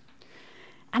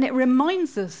 And it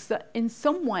reminds us that in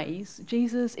some ways,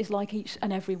 Jesus is like each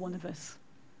and every one of us.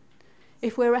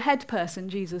 If we're a head person,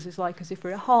 Jesus is like us. If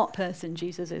we're a heart person,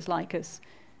 Jesus is like us.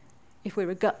 If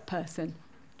we're a gut person,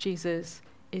 Jesus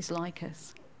is like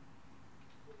us.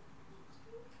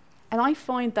 And I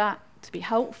find that to be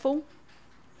helpful.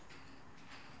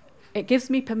 It gives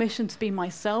me permission to be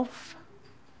myself.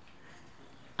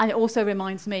 And it also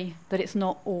reminds me that it's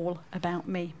not all about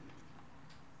me.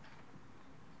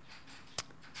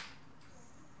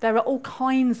 There are all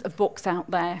kinds of books out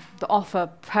there that offer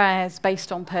prayers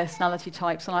based on personality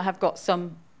types, and I have got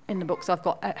some in the books I've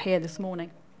got here this morning.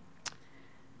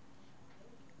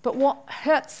 But what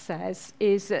Hertz says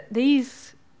is that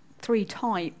these 3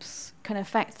 types can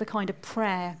affect the kind of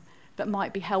prayer that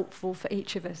might be helpful for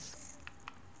each of us.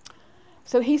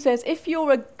 So he says, if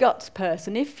you're a gut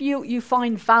person, if you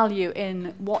find value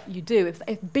in what you do,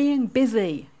 if being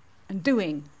busy and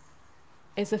doing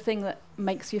is a thing that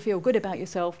makes you feel good about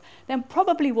yourself, then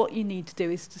probably what you need to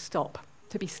do is to stop,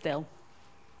 to be still,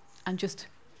 and just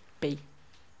be.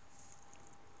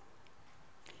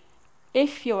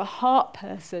 If you're a heart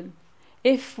person,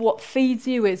 if what feeds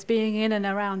you is being in and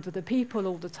around other people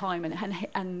all the time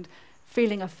and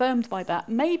feeling affirmed by that,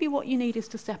 maybe what you need is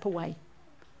to step away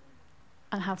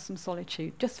and have some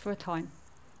solitude, just for a time.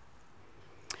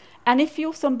 And if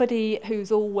you're somebody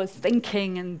who's always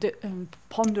thinking and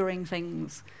pondering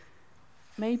things,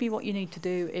 maybe what you need to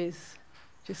do is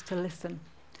just to listen,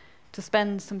 to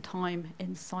spend some time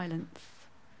in silence.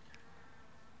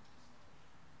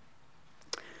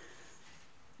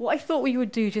 What I thought we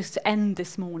would do just to end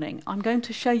this morning, I'm going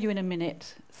to show you in a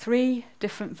minute 3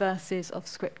 different verses of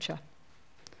Scripture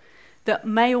that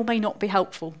may or may not be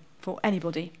helpful for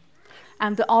anybody,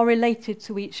 and that are related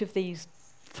to each of these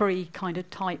 3 kind of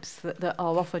types that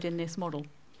are offered in this model.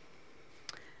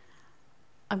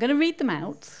 I'm going to read them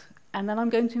out, and then I'm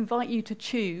going to invite you to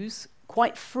choose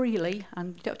quite freely,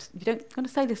 and you don't going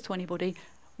to say this to anybody,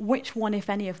 which one, if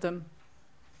any of them,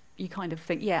 you kind of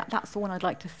think, yeah, that's the one I'd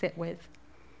like to sit with.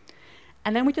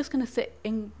 And then we're just going to sit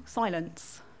in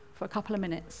silence for a couple of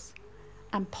minutes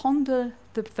and ponder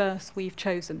the verse we've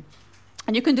chosen.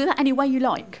 And you can do that any way you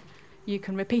like. You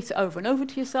can repeat it over and over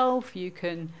to yourself. You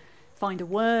can find a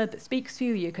word that speaks to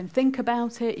you. You can think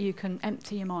about it. You can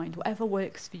empty your mind, whatever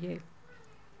works for you.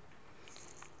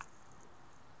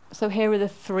 So here are the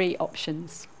 3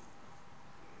 options.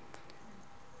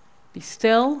 Be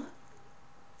still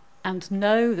and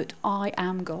know that I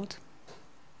am God.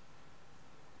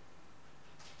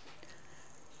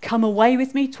 Come away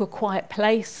with me to a quiet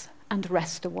place and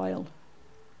rest a while.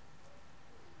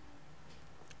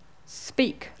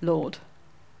 Speak, Lord.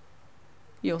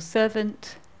 Your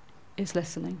servant is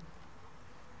listening.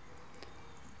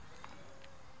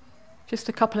 Just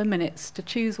a couple of minutes to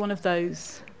choose one of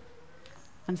those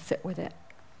and sit with it.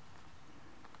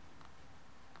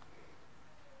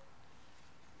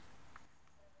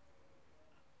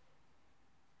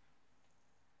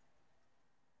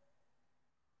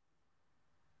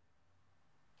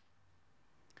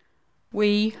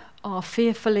 We are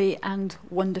fearfully and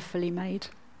wonderfully made.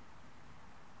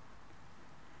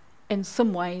 In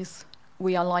some ways,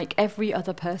 we are like every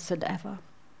other person ever.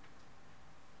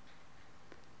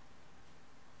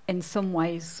 In some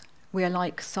ways, we are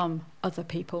like some other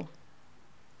people.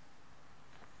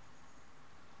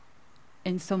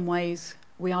 In some ways,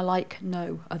 we are like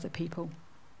no other people.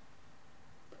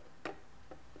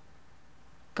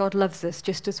 God loves us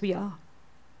just as we are.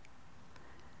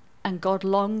 And God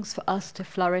longs for us to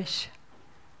flourish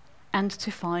and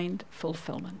to find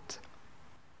fulfillment.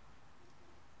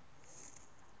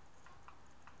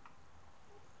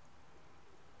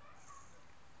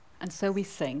 And so we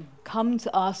sing, come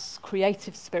to us,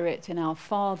 creative spirit, in our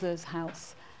Father's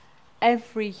house.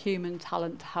 Every human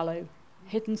talent hallow,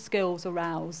 hidden skills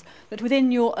arouse, that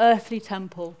within your earthly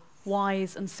temple,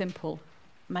 wise and simple,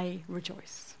 may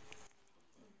rejoice.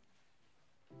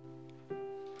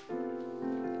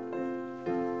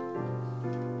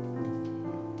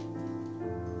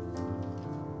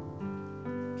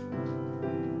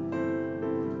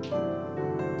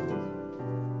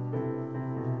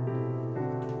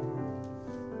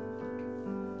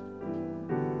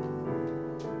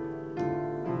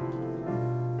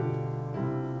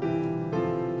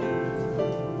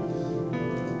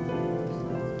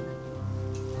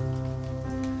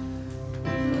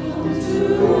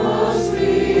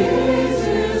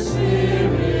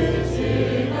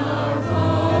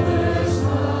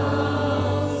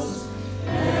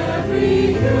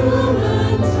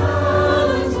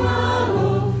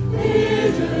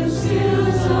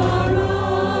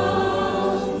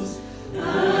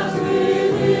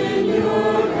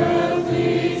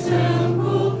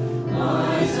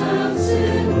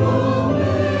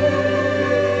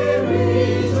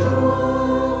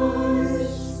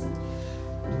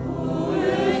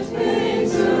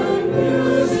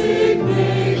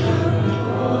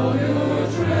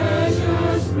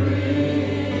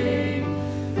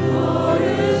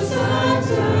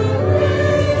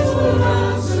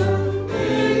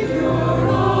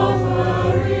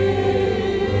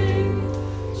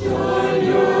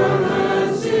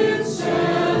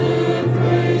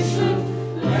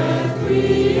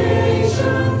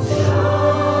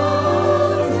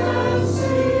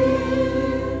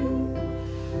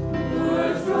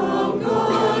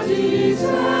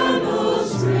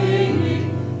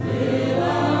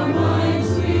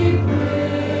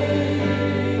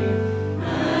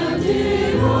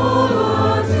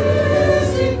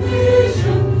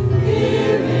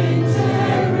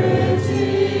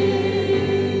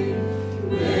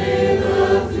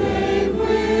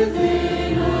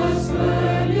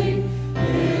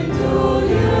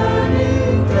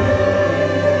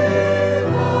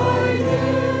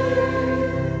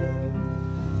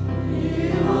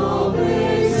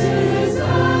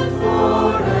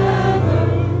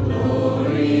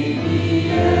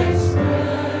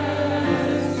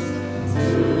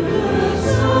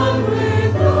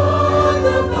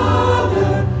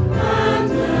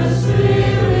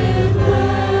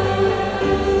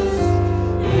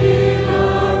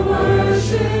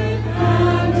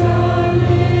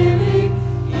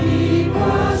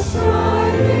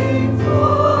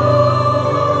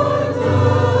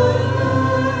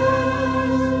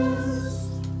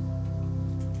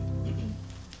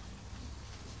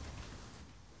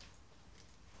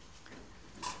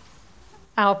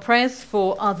 Our prayers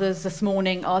for others this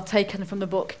morning are taken from the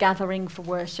book Gathering for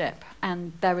Worship,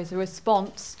 and there is a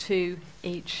response to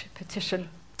each petition.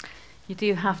 You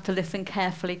do have to listen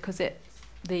carefully because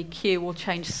the cue will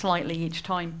change slightly each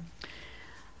time.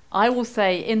 I will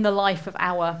say, in the life of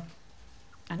our,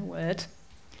 and a word,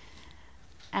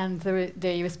 and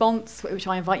the response, which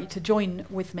I invite you to join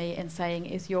with me in saying,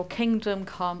 is, your kingdom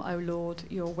come, O Lord,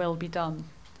 your will be done.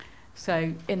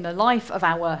 So, in the life of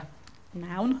our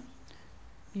noun,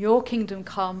 your kingdom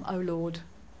come, O Lord,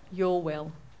 your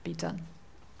will be done.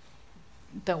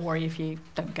 Don't worry if you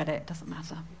don't get it, doesn't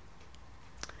matter.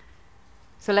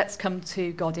 So let's come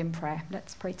to God in prayer.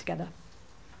 Let's pray together.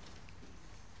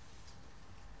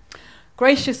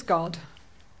 Gracious God,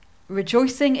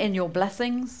 rejoicing in your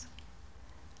blessings,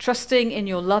 trusting in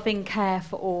your loving care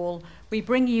for all, we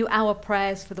bring you our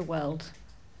prayers for the world.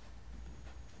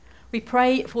 We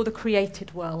pray for the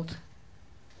created world,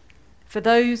 for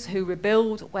those who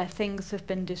rebuild where things have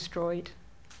been destroyed,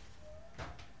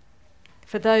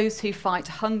 for those who fight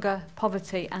hunger,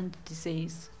 poverty, and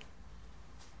disease,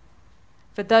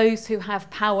 for those who have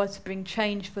power to bring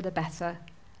change for the better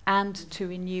and to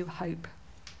renew hope.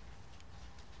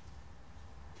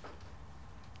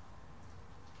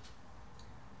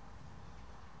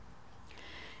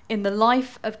 In the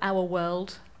life of our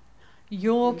world,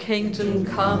 your kingdom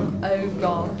come, O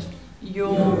God,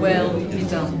 your will be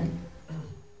done.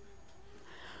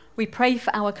 We pray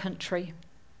for our country,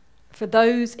 for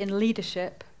those in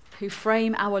leadership who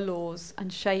frame our laws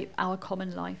and shape our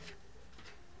common life,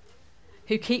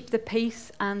 who keep the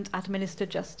peace and administer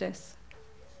justice,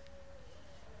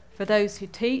 for those who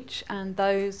teach and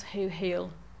those who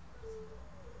heal,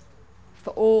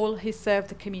 for all who serve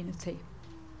the community.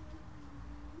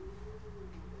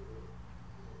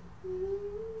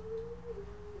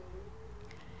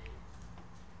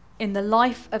 In the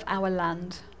life of our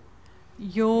land,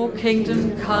 your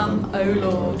kingdom come, O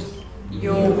Lord,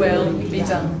 your will be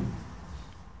done.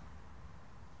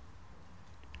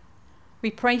 We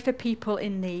pray for people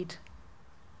in need,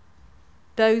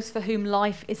 those for whom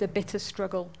life is a bitter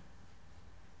struggle,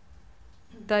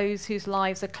 those whose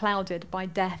lives are clouded by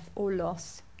death or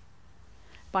loss,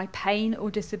 by pain or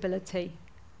disability,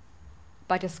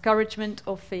 by discouragement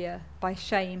or fear, by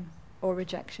shame or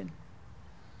rejection.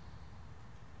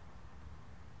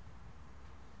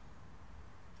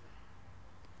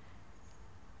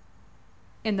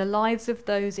 In the lives of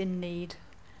those in need,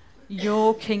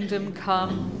 your kingdom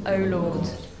come, O Lord,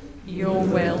 your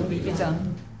will be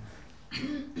done.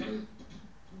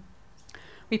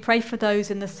 We pray for those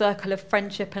in the circle of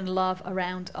friendship and love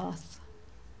around us,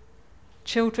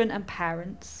 children and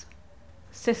parents,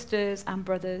 sisters and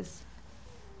brothers,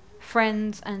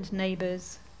 friends and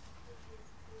neighbours,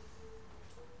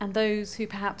 and those who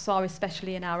perhaps are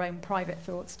especially in our own private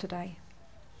thoughts today.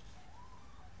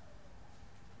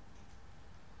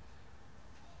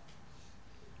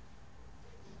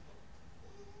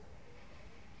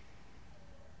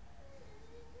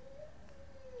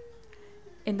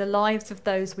 In the lives of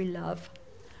those we love,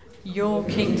 your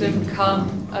kingdom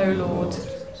come, O Lord,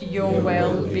 your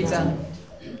will be done.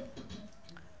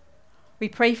 We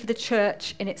pray for the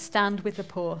church in its stand with the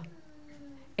poor,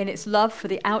 in its love for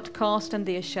the outcast and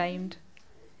the ashamed,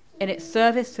 in its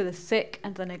service to the sick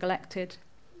and the neglected,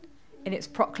 in its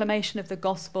proclamation of the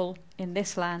gospel in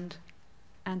this land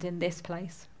and in this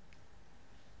place.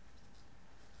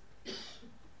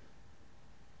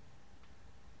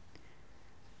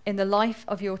 In the life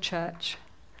of your church,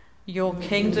 your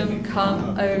kingdom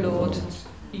come, O Lord,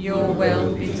 your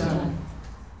will be done.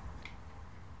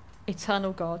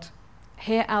 Eternal God,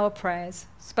 hear our prayers,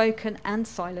 spoken and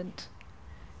silent,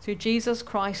 through Jesus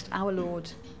Christ our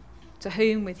Lord, to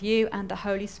whom with you and the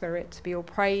Holy Spirit be all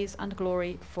praise and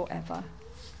glory forever.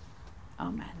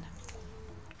 Amen.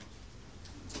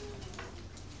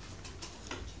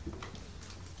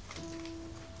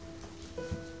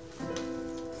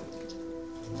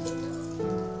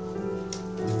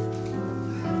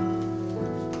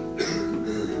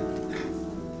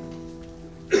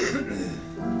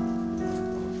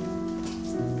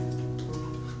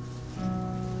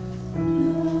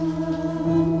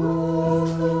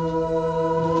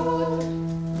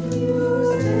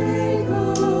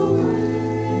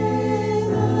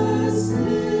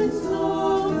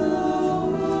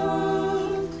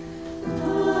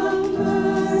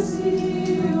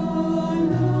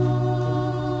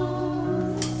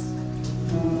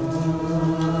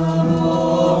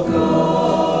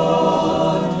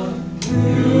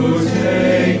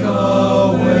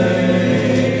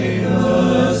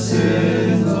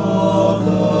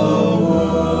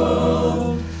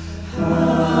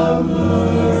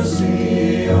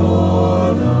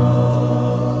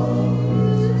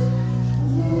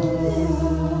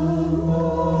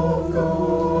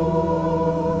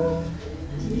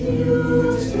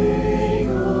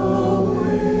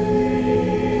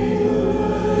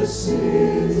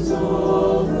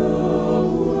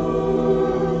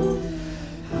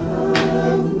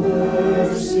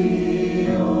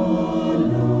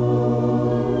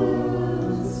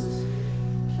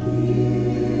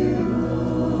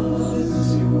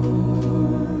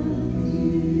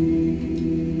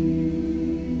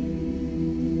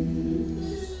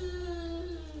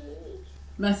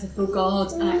 Merciful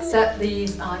God, accept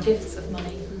these our gifts of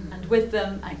money, and with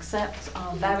them accept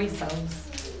our very selves,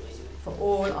 for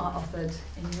all are offered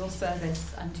in your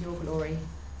service and your glory.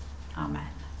 Amen.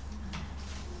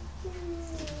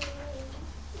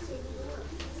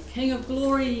 King of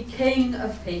glory, King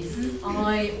of peace,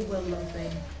 I will love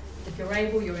thee. If you're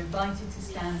able, you're invited to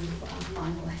stand for our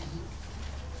final hymn.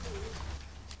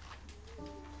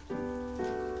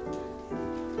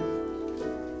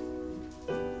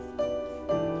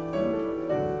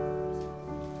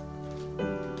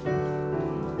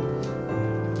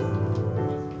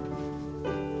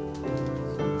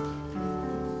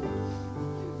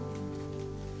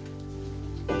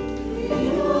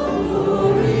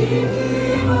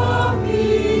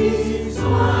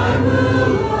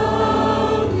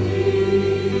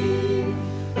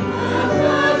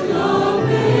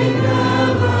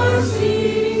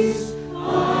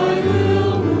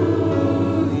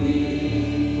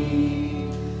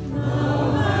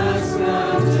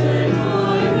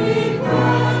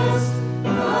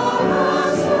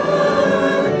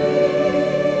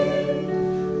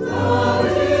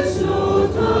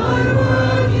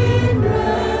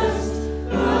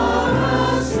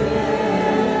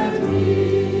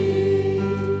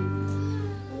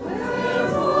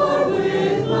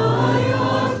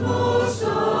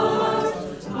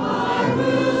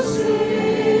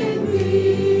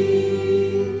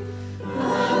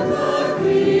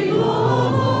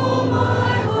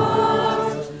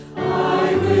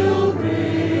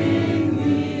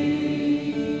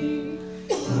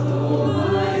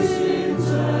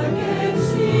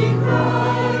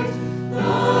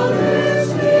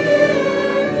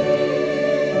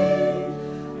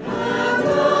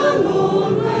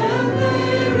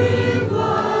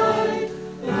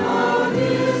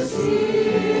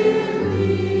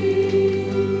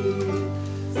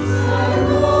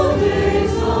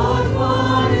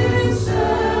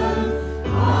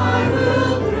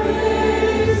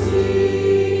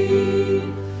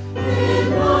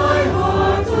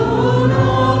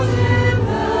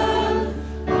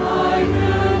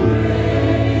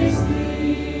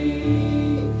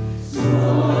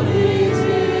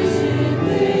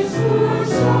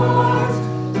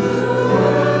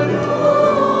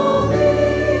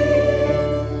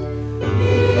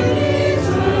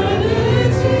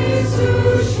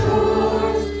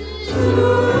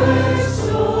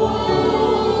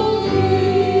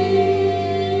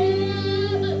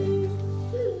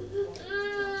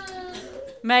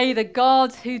 May the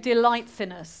God who delights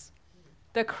in us,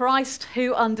 the Christ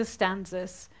who understands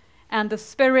us, and the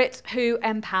Spirit who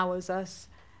empowers us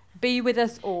be with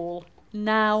us all,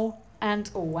 now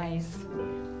and always.